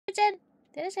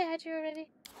Did I say hi to you already?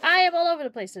 I am all over the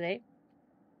place today.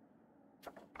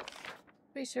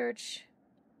 Research.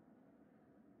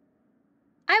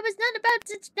 I was not about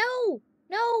to... No!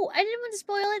 No! I didn't want to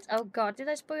spoil it. Oh god, did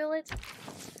I spoil it?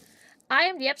 I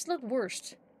am the absolute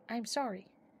worst. I'm sorry.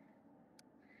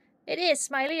 It is,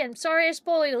 Smiley. I'm sorry I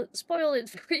spoiled it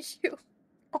for you.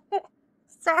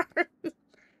 Sorry.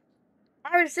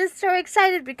 I was just so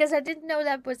excited because I didn't know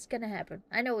that was gonna happen.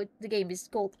 I know the game is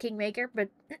called Kingmaker, but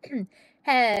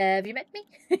have you met me?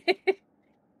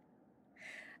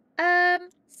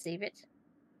 Save it.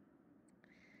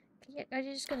 Are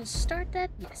you just gonna start that?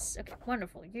 Yes. Okay,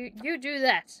 wonderful. You do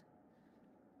that.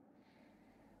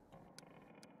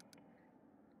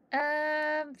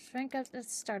 Frank,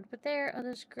 let's start with there.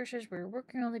 Other cursors. We're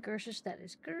working on the cursors. That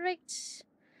is great.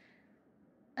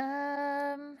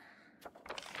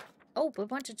 Oh,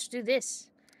 but wanted to do this,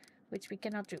 which we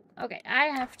cannot do. Okay, I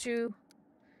have to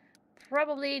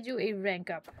probably do a rank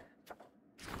up.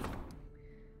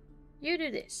 You do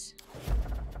this.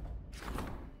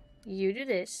 You do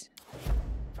this.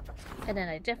 And then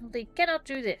I definitely cannot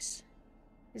do this.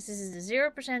 This is a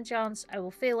 0% chance. I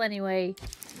will fail anyway.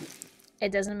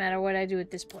 It doesn't matter what I do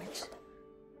at this point.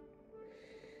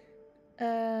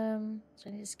 So I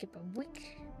need to skip a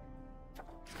week.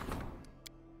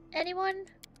 Anyone?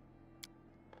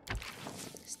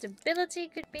 Stability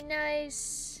could be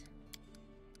nice.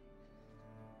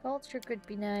 Culture could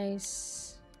be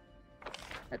nice.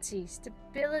 Let's see.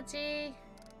 Stability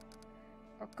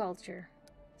or culture?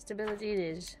 Stability it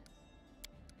is.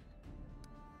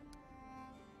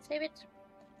 Save it.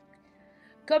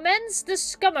 Commence the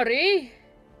scummery.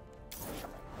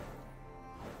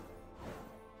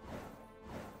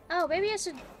 Oh, maybe I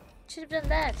should have done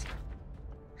that.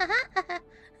 Haha.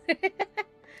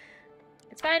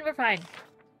 It's fine, we're fine.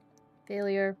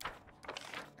 Failure.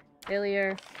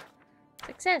 Failure.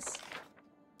 Success.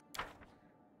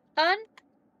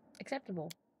 Unacceptable.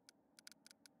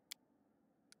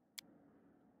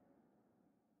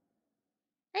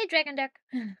 Hey, Dragon Duck.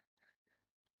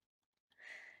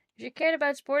 If you cared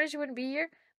about sporters, you wouldn't be here.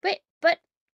 But...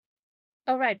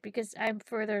 Oh, right, because I'm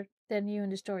further than you in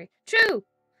the story. True!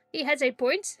 He has 8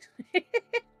 points.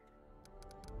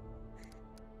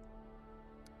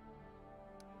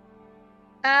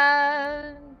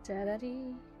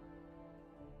 Da-da-dee.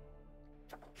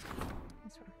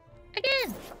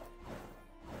 Again!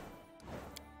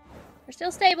 We're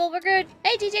still stable, we're good.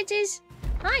 Hey, TJTs!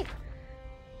 Hi!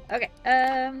 Okay,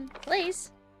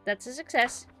 please. That's a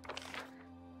success.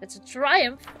 That's a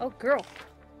triumph. Oh, girl.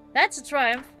 That's a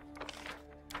triumph.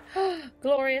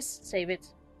 Glorious. Save it.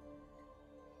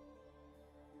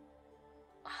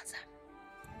 Awesome.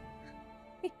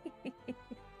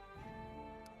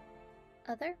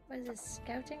 Other? What is this?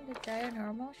 Scouting the dire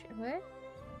normal? What?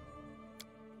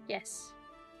 Yes.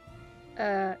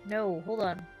 No. Hold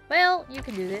on. Well, you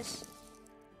can do this.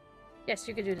 Yes,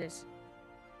 you can do this.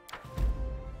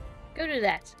 Go do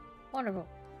that. Wonderful.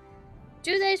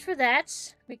 2 days for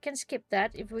that. We can skip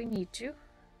that if we need to.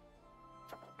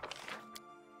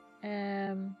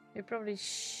 We probably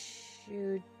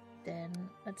should then.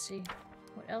 Let's see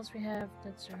what else we have.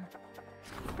 That's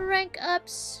our rank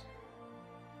ups.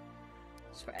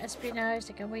 As for espionage,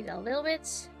 they can wait a little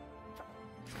bit.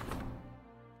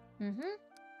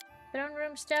 Throne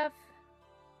room stuff.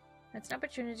 That's an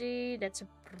opportunity. That's a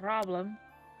problem.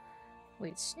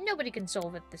 Which nobody can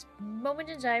solve at this moment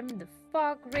in time. The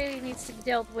fog really needs to be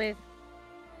dealt with.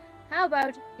 How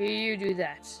about you do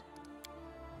that?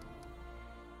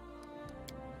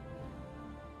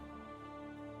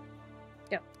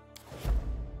 Go.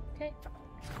 Okay.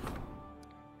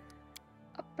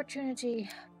 Opportunity.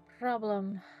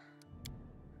 Problem.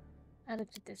 I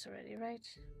looked at this already, right?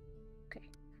 Okay.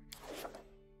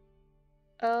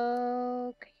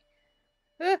 Okay.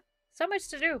 So much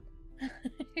to do.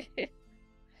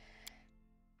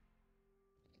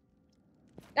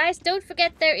 Guys, don't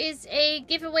forget there is a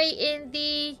giveaway in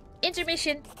the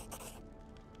intermission.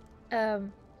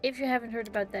 If you haven't heard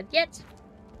about that yet,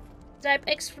 type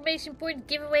exclamation point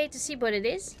giveaway to see what it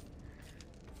is.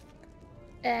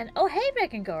 And oh hey,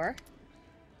 Beckengar.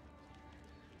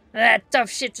 Tough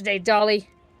shit today, Dolly.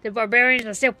 The barbarians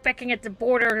are still pecking at the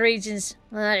border regions.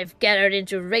 They've gathered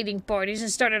into raiding parties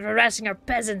and started harassing our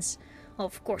peasants.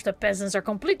 Of course, the peasants are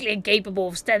completely incapable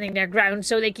of standing their ground,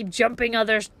 so they keep jumping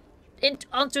others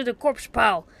onto the corpse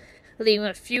pile, leaving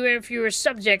with fewer and fewer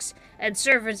subjects and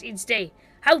servants each day.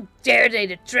 How dare they,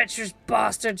 the treacherous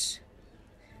bastards!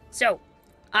 So,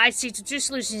 I see to 2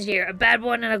 solutions here, a bad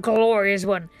one and a glorious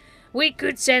one. We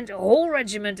could send a whole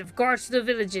regiment of guards to the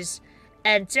villages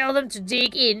and tell them to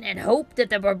dig in and hope that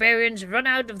the barbarians run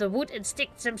out of the wood and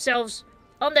stick themselves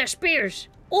on their spears.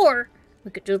 Or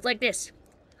we could do it like this.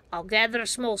 I'll gather a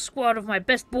small squad of my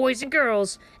best boys and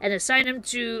girls and assign them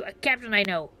to a captain I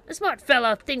know. A smart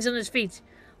fella, things on his feet.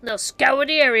 They'll scour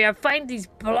the area, find these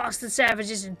blasted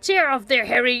savages and tear off their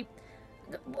hairy...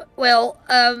 Well,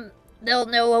 they'll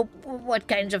know what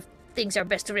kinds of things are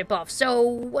best to rip off. So,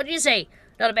 what do you say?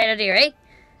 Not a bad idea, eh?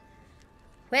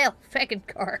 Well, fucking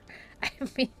car. I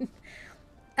mean...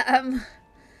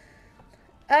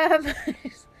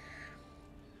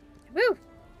 Woo!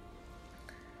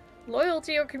 Loyal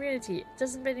to your community. It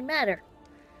doesn't really matter.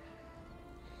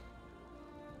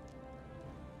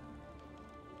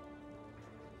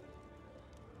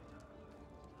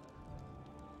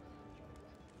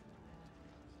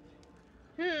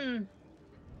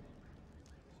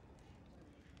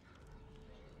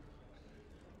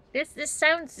 This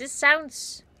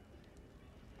sounds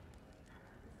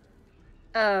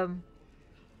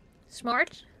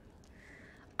smart.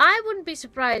 I wouldn't be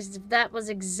surprised if that was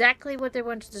exactly what they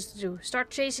wanted us to do. Start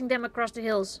chasing them across the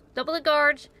hills. Double the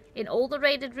guard in all the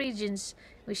raided regions.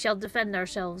 We shall defend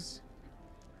ourselves.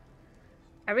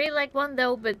 I really like 1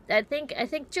 though, but I think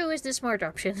 2 is the smart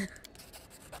option.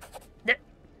 The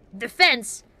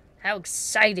defense? How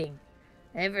exciting.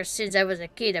 Ever since I was a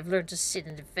kid, I've learned to sit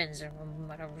in defense. If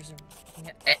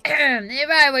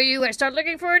I were you, I'd start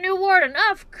looking for a new warden.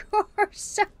 Of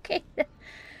course. Okay.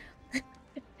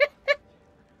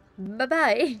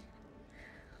 Bye-bye.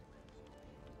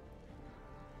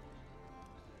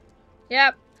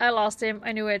 Yep, I lost him.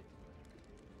 I knew it.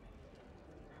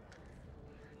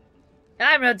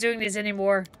 I'm not doing this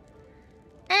anymore.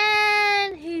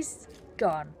 And he's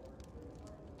gone.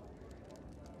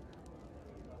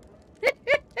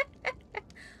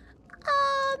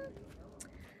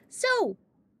 So,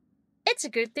 it's a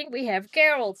good thing we have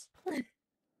Geralt.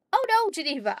 Oh no,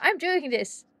 Geneva, I'm doing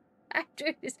this. I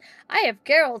have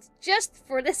Geralt just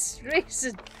for this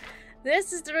reason.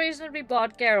 This is the reason we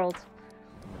bought Geralt.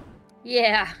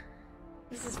 Yeah,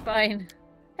 this is fine.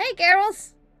 Hey,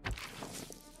 Geralt.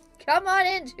 Come on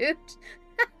in, dude.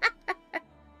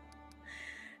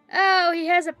 Oh, he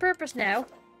has a purpose now.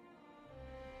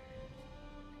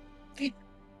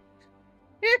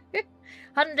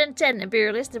 110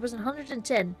 Imperialist. It was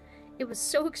 110. It was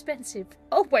so expensive.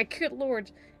 Oh my good lord.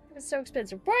 It was so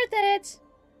expensive. Worth it.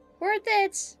 Worth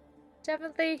it.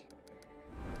 Definitely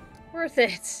worth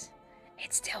it.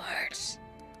 It still hurts.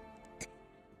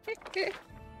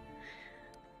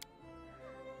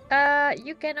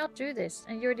 You cannot do this.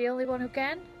 And you're the only one who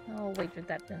can? I'll wait with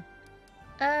that then.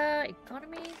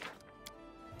 Economy.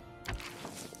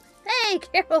 Hey,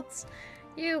 Geralt!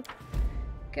 You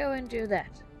go and do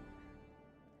that.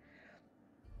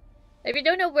 If you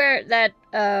don't know where that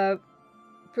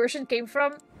person came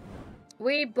from,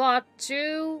 we bought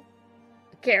 2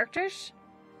 characters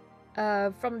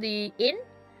from the inn.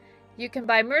 You can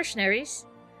buy mercenaries.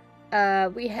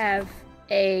 We have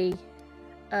a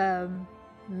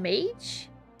mage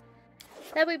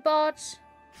that we bought,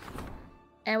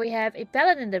 and we have a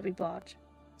paladin that we bought.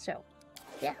 So,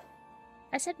 yeah.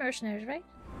 I said mercenaries, right?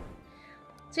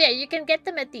 So yeah, you can get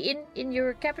them at the inn in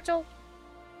your capital.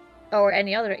 Or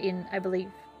any other inn, I believe.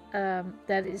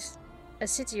 That is a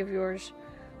city of yours.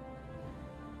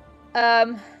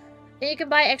 And you can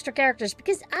buy extra characters.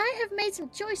 Because I have made some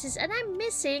choices and I'm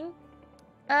missing...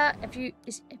 if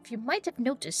you might have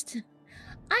noticed,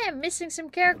 I am missing some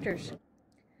characters.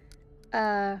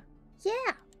 Yeah.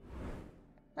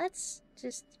 Let's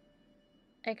just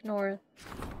ignore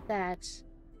that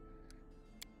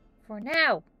for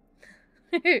now.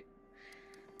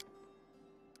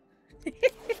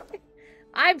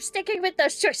 I'm sticking with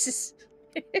those choices.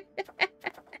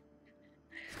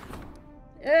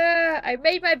 I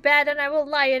made my bed and I will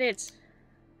lie in it.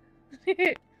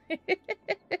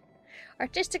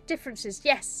 Artistic differences,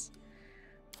 yes.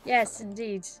 Yes,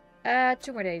 indeed.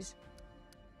 2 more days.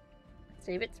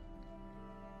 Save it.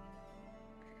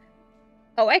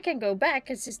 Oh, I can go back.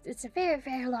 It's a very,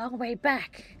 very long way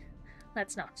back.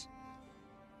 Let's not.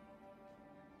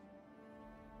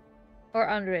 Or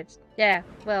under it. Yeah,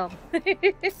 well.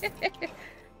 It's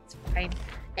fine.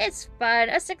 It's fine.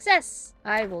 A success.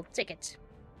 I will take it.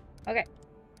 Okay.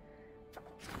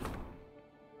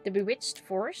 The Bewitched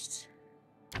Forest.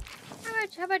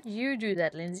 How about you do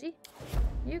that, Lindsay?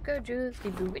 You go do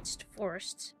the Bewitched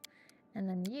Forest. And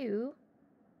then you...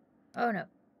 Oh no.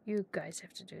 You guys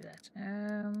have to do that.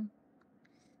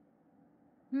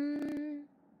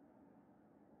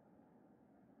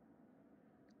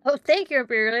 Oh, thank you,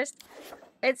 Imperialist.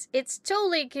 It's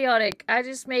totally chaotic. I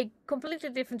just make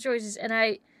completely different choices, and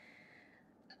I...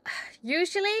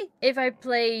 Usually, if I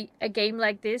play a game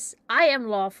like this, I am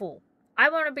lawful. I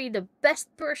want to be the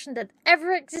best person that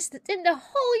ever existed in the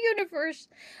whole universe.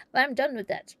 But I'm done with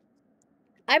that.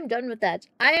 I'm done with that.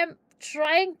 I am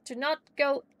trying to not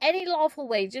go any lawful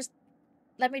way. Just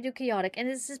let me do chaotic. And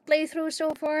this playthrough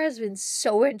so far has been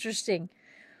so interesting.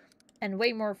 And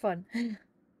way more fun.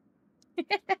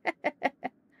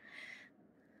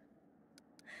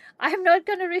 I'm not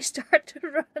gonna restart the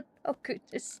run. Oh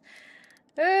goodness.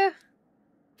 I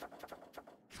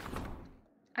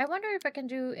wonder if I can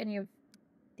do any of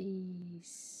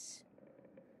these.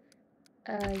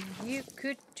 You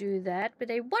could do that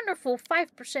with a wonderful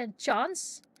 5%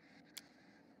 chance.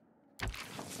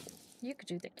 You could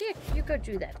do that. Yeah, you could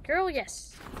do that, girl.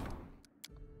 Yes.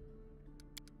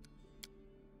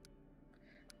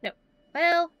 No.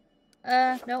 Well,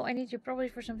 no, I need you probably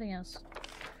for something else.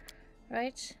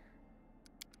 Right?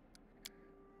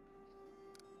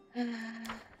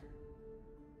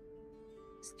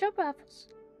 Stroopwafels.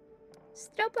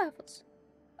 Stroopwafels.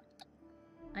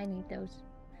 I need those.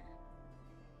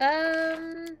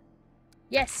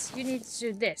 Yes, you need to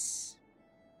do this.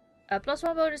 A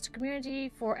 +1 bonus to community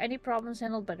for any problems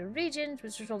handled by the regions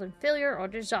which result in failure or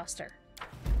disaster.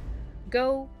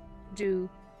 Go do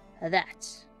that.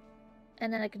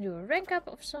 And then I can do a rank up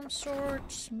of some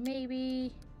sort,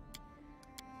 maybe.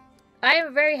 I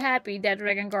am very happy that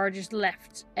Dragon Guard just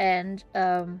left and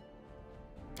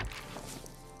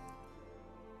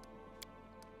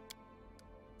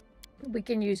we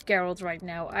can use Geralt right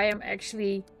now. I am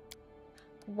actually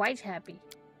quite happy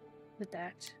with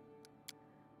that.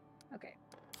 Okay.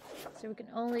 So we can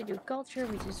only do culture,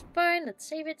 which is fine. Let's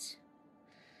save it.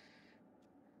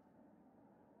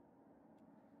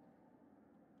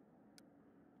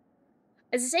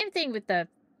 It's the same thing with the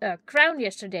crown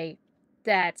yesterday,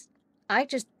 that I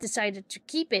just decided to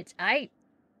keep it. I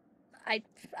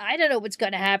don't know what's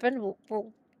gonna happen.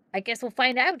 I guess we'll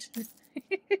find out.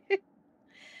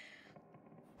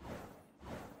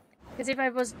 Because if I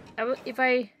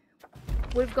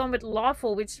would have gone with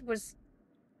lawful, which was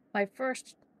my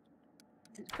first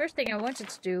thing I wanted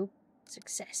to do,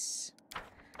 success.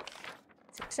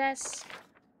 Success.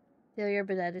 Failure,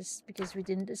 but that is because we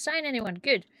didn't assign anyone.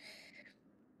 Good.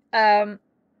 Then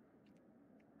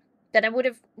I would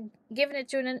have given it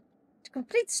to a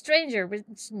complete stranger, but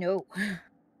no.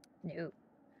 No.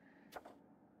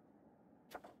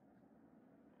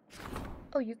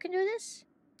 Oh, you can do this?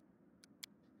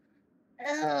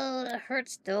 Oh, that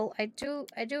hurts though. I do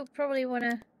probably want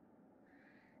to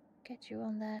get you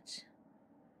on that.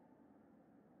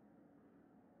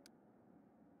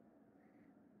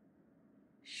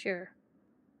 Sure.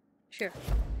 Sure.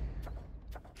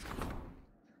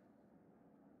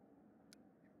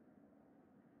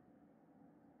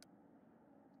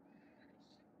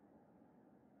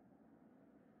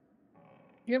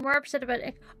 You're more upset about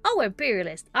Ek. Oh,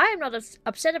 Imperialist. I am not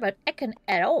upset about Ekken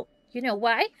at all. You know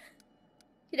why?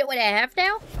 You know what I have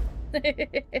now?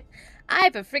 I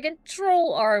have a friggin'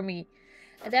 troll army.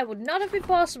 And that would not have been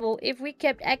possible if we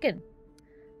kept Ekken.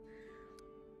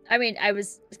 I mean, I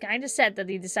was kind of sad that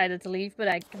he decided to leave, but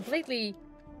I completely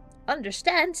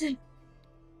understand.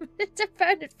 I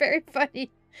found it very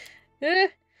funny.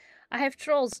 I have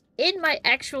trolls in my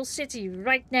actual city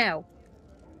right now.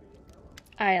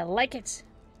 I like it.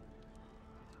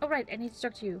 Alright, I need to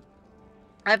talk to you.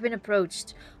 I've been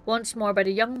approached once more by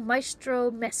the young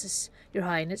Maestro Messes, Your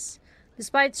Highness.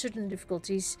 Despite certain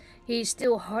difficulties, he is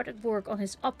still hard at work on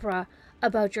his opera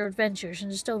about your adventures in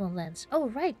the Stolen Lands. Oh,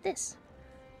 right, this.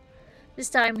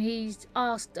 This time he's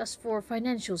asked us for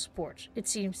financial support. It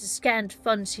seems the scant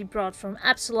funds he brought from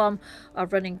Absalom are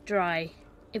running dry.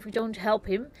 If we don't help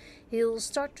him, he'll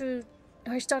start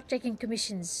taking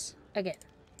commissions again.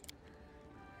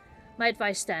 My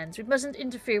advice stands. We mustn't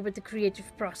interfere with the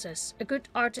creative process. A good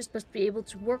artist must be able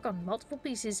to work on multiple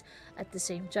pieces at the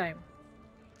same time.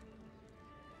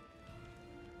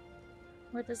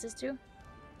 What does this do?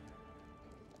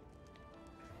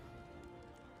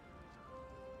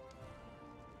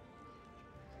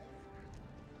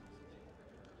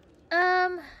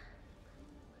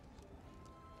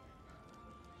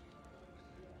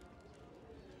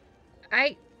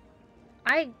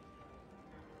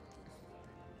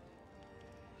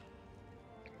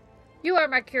 You are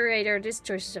my curator. This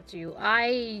choice is up to you.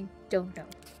 I don't know.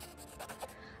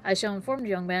 I shall inform the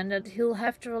young man that he'll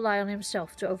have to rely on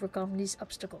himself to overcome these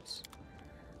obstacles.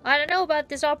 I don't know about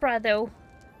this opera, though.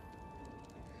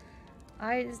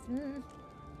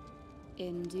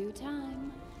 In due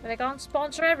time. But I can't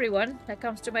sponsor everyone that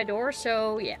comes to my door,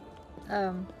 so yeah.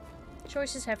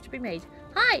 Choices have to be made.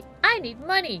 Hi! I need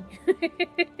money!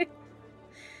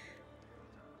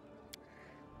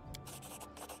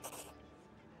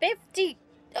 $50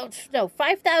 Oh, no,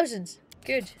 5,000.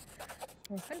 Good.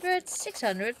 400,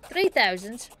 600,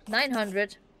 3,000,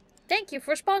 900. Thank you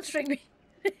for sponsoring me.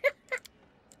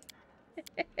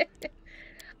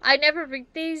 I never read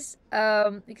these,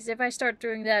 because if I start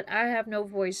doing that, I have no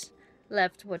voice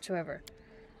left whatsoever.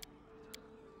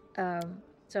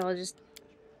 So I'll just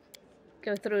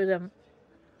go through them.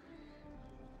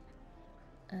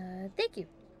 Thank you.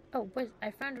 Oh, wait,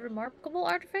 I found a remarkable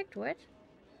artifact. What?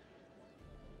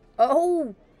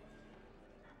 Oh!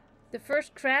 The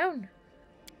first crown.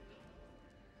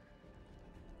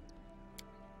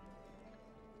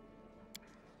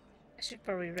 I should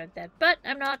probably read that, but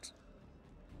I'm not.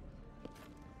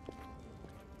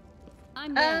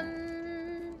 I'm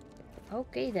there.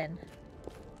 Okay then.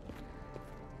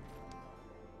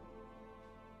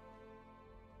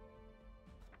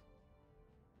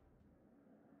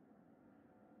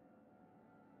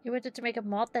 You wanted to make a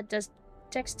mod that does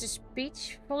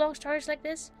text-to-speech for long stories like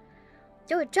this?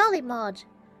 Do a jolly mod.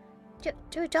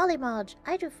 Do a jolly mod.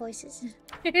 I do voices.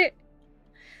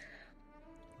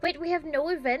 Wait, we have no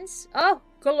events? Oh,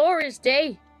 glorious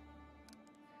day.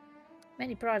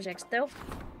 Many projects though.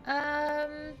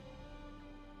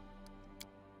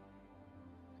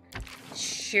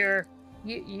 Sure.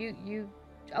 You.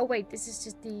 Oh wait, this is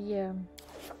just the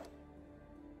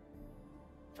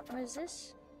What is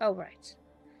this? Oh right.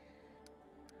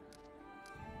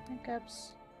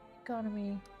 Backups,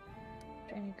 economy,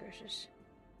 training courses.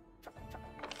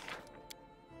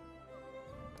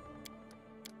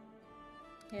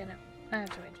 Yeah, no, I have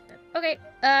to wait for that. Okay,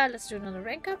 let's do another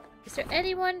rank up. Is there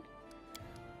anyone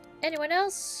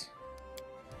else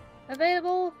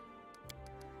available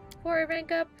for a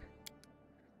rank up?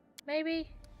 Maybe?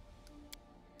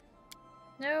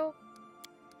 No?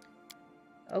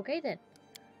 Okay then.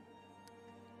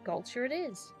 Culture it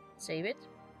is. Save it.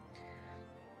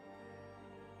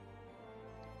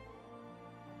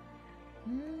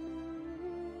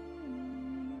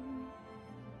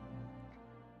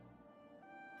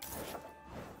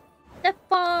 The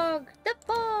fog! The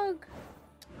fog!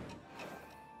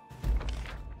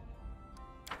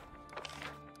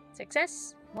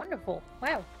 Success? Wonderful.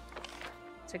 Wow.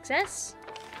 Success?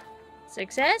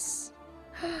 Success?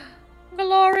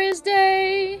 Glorious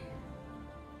day!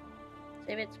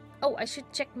 Save it. Oh, I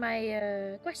should check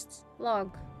my quest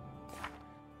log.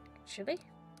 Actually.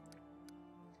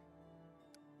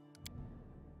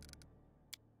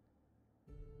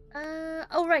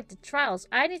 Oh right, the trials.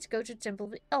 I need to go to Temple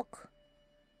of the Elk.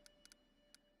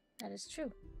 That is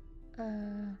true.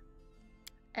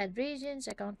 Add regions,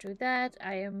 I can't do that.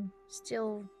 I am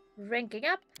still ranking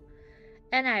up.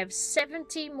 And I have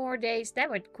 70 more days. That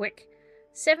went quick.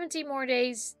 70 more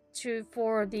days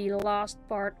for the last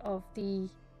part of the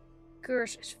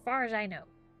curse, as far as I know.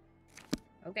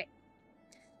 Okay.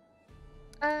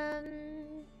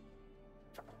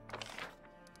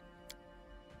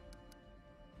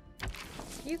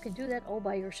 You can do that all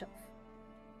by yourself.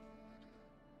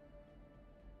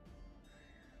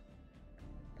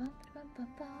 Bum, bum, bum,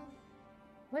 bum.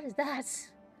 What is that?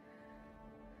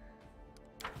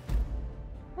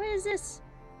 What is this?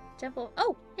 Temple.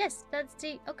 Oh, yes, that's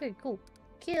the. Okay, cool.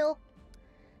 Kill.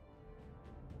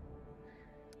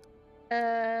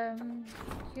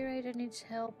 Curator needs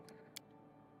help.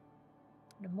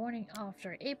 The morning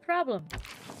after. A problem.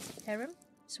 Harem,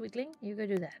 Sweetling, you go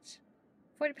do that.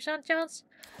 40% chance?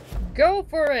 Go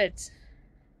for it!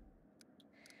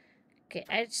 Okay,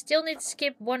 I still need to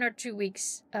skip 1 or 2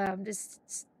 weeks. This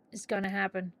is gonna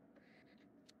happen.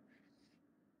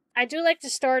 I do like to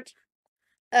start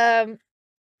a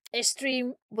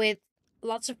stream with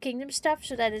lots of kingdom stuff,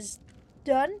 so that is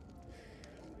done.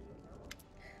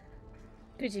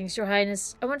 Greetings, Your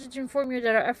Highness. I wanted to inform you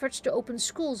that our efforts to open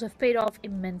schools have paid off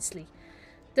immensely.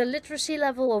 The literacy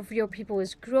level of your people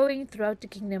is growing throughout the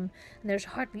kingdom, and there's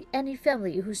hardly any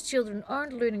family whose children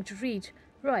aren't learning to read,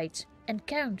 write, and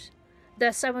count.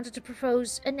 Thus, I wanted to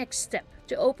propose a next step,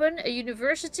 to open a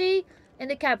university in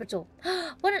the capital.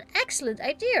 What an excellent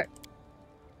idea!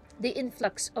 The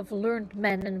influx of learned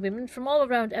men and women from all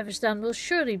around Everstan will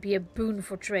surely be a boon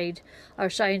for trade. Our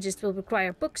scientists will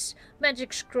require books,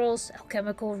 magic scrolls,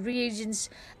 alchemical reagents,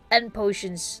 and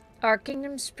potions. Our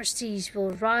kingdom's prestige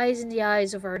will rise in the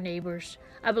eyes of our neighbors.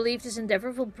 I believe this endeavor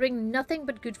will bring nothing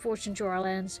but good fortune to our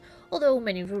lands. Although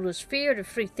many rulers fear the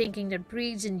free thinking that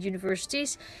breeds in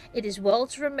universities, it is well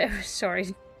to remember.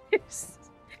 Sorry.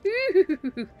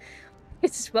 It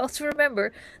is well to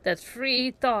remember that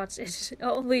free thought is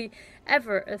only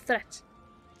ever a threat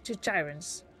to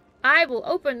tyrants. I will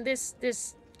open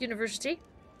this university.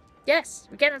 Yes,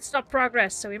 we cannot stop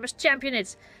progress, so we must champion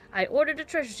it. I ordered the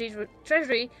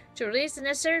treasury to release the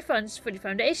necessary funds for the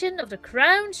foundation of the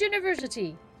Crown's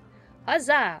University.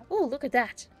 Huzzah! Oh, look at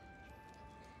that.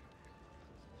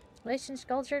 Relations,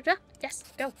 culture. Ah, yes,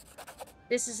 go.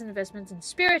 This is an investment in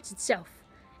spirit itself.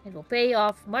 It will pay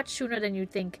off much sooner than you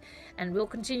think, and will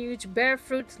continue to bear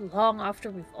fruit long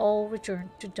after we've all returned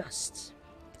to dust.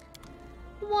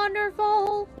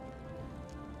 Wonderful!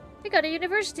 We got a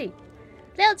university.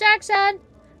 Little Dark Sun!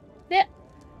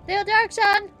 Little Dark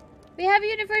Sun! We have a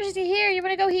university here. You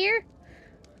wanna go here?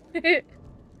 Yeah,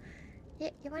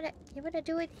 you wanna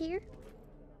do it here?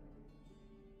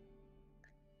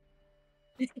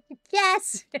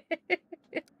 Yes!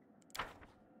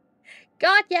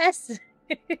 God, yes!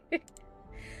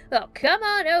 Well, come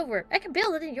on over. I can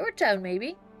build it in your town,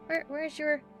 maybe. Where's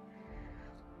your...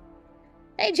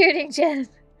 Hey, Juding Jen.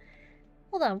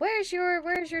 Hold on, where's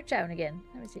your town again?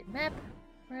 Let me see. Map.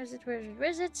 Where is it? Where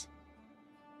is it?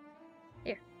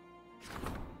 Here.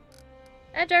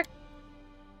 Enter.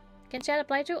 Can chat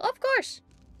apply to? Of course!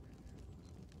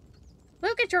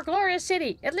 Look at your glorious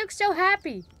city. It looks so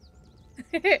happy.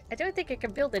 I don't think I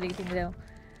can build anything, though.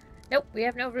 Nope, we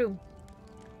have no room.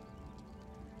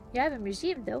 You have a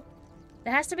museum, though.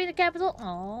 It has to be the capital.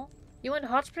 Aww. You want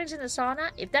hot springs and a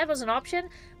sauna? If that was an option,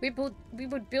 we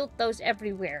would build those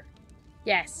everywhere.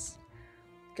 Yes.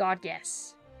 God,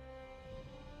 yes.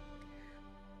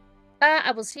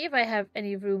 I will see if I have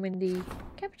any room in the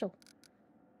capital.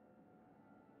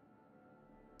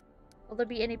 Will there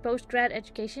be any post-grad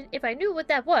education? If I knew what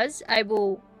that was, I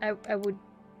would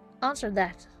answer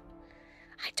that.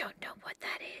 I don't know what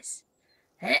that is.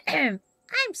 I'm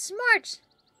smart.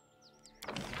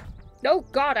 Oh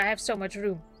God, I have so much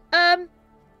room.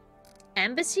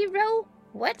 Embassy row?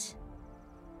 What?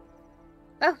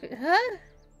 Oh, huh?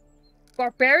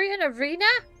 Barbarian arena?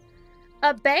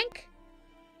 A bank?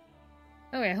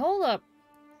 Okay, hold up.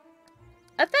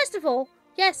 A festival?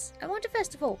 Yes, I want a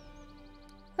festival.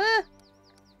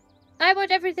 I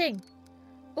want everything.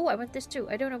 Oh, I want this too.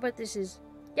 I don't know what this is.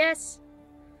 Yes.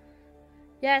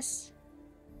 Yes.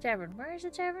 Tavern. Where is the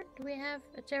tavern? Do we have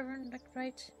a tavern like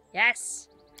right? Yes.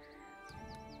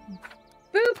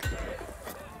 Boop.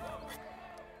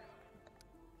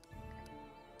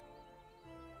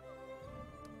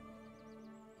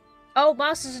 Oh,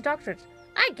 Masters and Doctorate.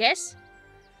 I guess.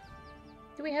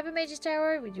 Do we have a Mage's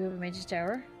Tower? We do have a Mage's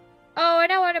Tower. Oh, I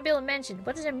now want to build a mansion.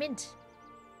 What is a mint?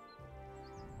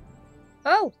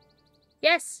 Oh.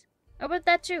 Yes. I want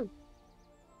that too.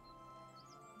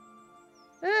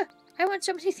 I want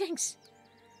so many things.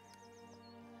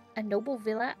 A noble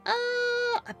villa.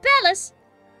 Oh, a palace.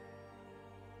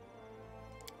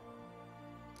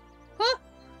 Huh?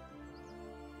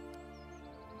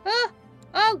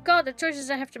 Oh God, the choices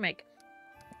I have to make.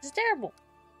 It's terrible.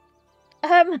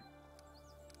 Oh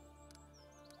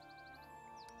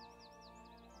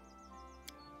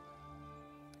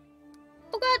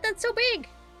God, that's so big.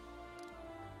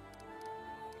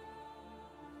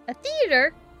 A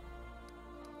theater?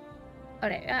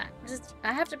 Okay,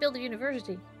 I have to build a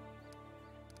university.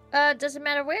 Doesn't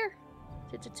matter where.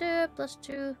 Plus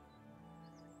 2.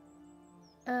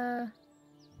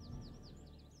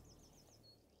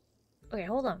 Okay,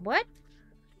 hold on. What?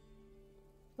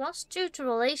 Plus 2 to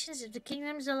relations if the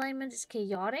kingdom's alignment is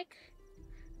chaotic?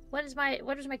 What is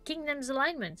my kingdom's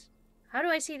alignment? How do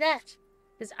I see that?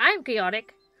 Because I'm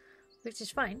chaotic, which is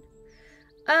fine.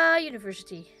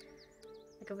 University.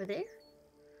 Like over there?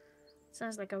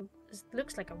 Sounds like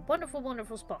looks like a wonderful,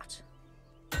 wonderful spot.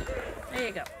 There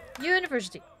you go.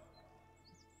 University.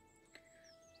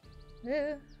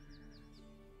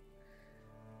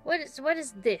 What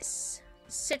is this?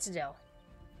 Citadel.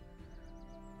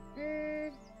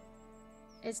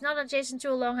 It's not adjacent to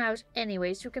a longhouse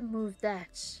anyway, so you can move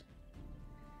that.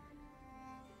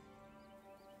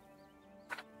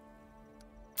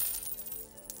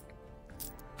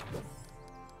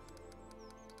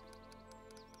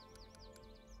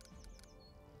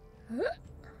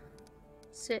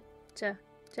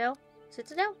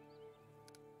 Citadel?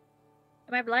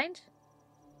 Am I blind?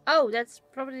 Oh, that's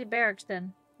probably the barracks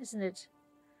then, isn't it?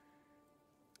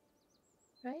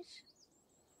 Right?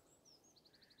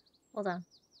 Hold on.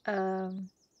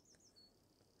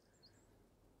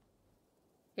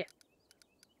 Yeah.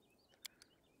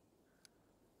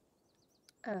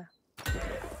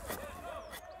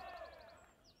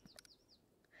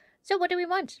 So what do we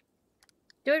want?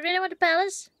 Do we really want a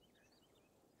palace?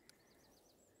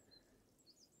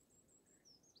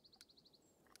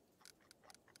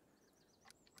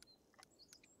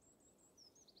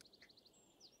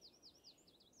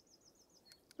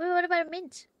 What about a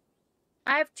mint?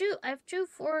 I have two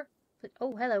for...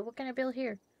 Oh, hello. What can I build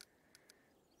here?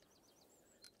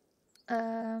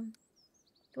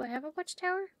 Do I have a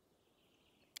watchtower?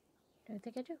 I don't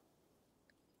think I do.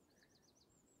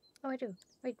 Oh, I do.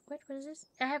 Wait, what? What is this?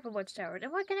 I have a watchtower.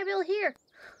 Then what can I build here?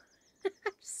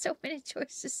 So many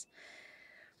choices.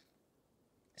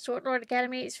 Sword Lord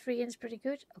Academy is free and it's pretty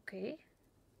good. Okay.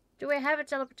 Do I have a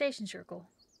teleportation circle?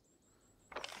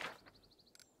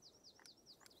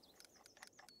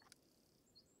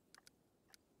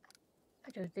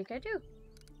 I don't think I do.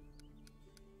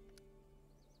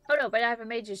 Oh no, but I have a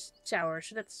mage's shower,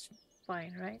 so that's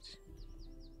fine, right?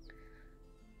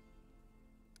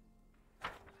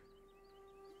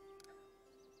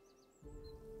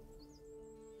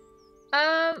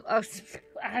 Oh,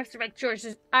 I have to make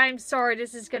choices. I'm sorry,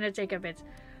 this is gonna take a bit.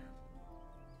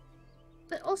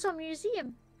 But also a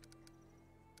museum.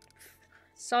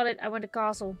 Solid, I want a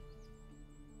castle.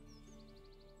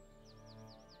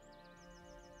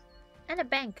 And a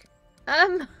bank.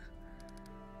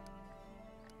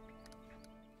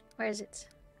 Where is it?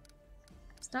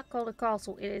 It's not called a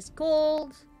castle. It is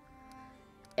called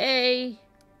a...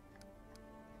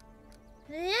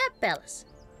 Yeah, palace.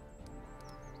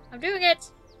 I'm doing it.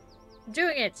 I'm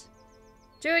doing it.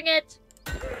 Doing it.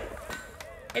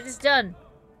 It is done.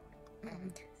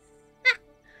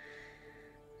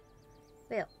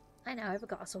 Well, I now have a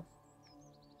castle.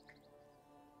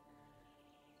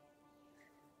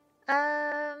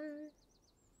 I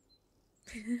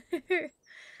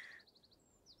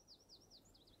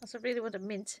also really want a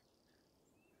mint.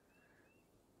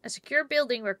 A secure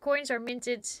building where coins are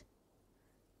minted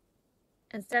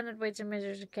and standard weights and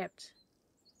measures are kept.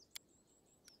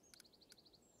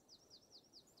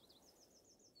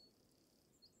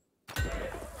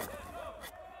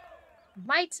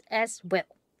 Might as well.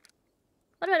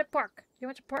 What about a park? You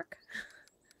want a park?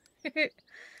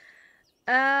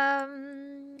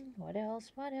 What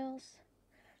else? What else?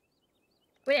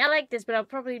 Wait, I like this, but I'll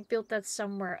probably build that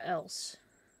somewhere else.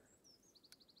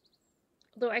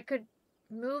 Although I could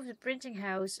move the printing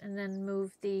house and then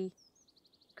move the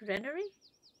granary?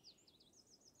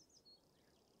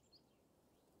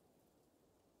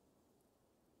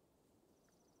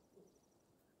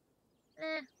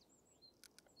 Eh.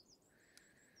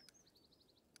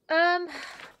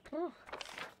 Oh.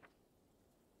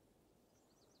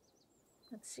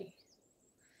 Let's see.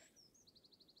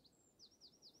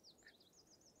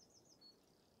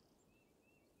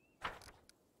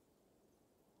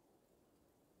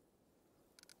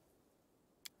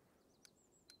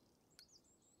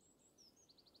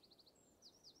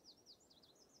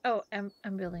 Oh, I'm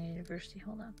building a university.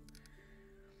 Hold on.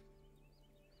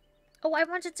 Oh, I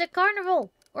wanted a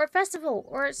carnival or a festival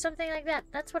or something like that.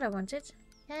 That's what I wanted.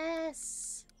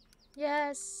 Yes.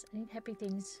 Yes. I need happy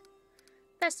things.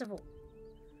 Festival.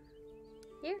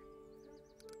 Here.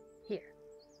 Here.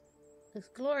 Looks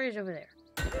glorious over there.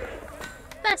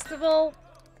 Festival.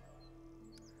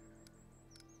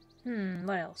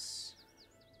 What else?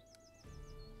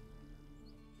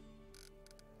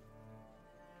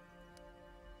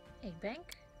 A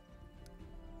bank.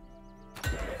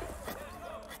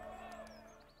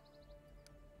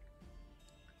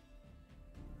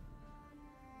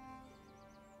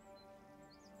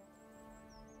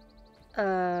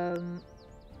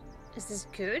 Is this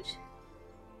good?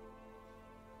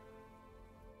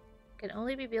 Can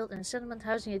only be built in a settlement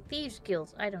housing a thieves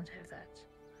guild. I don't have that.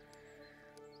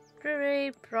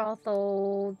 Brewery,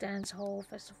 brothel, dance hall,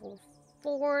 festival,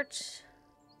 fort.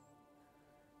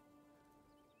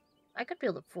 I could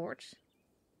build a fort.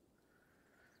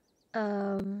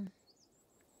 That's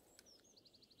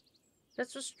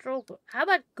a stroke. How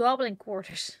about goblin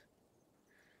quarters?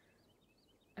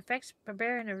 Affects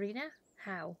barbarian arena?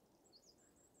 How?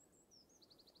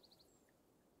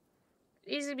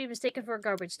 Easily be mistaken for a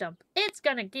garbage dump. It's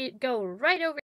gonna go right over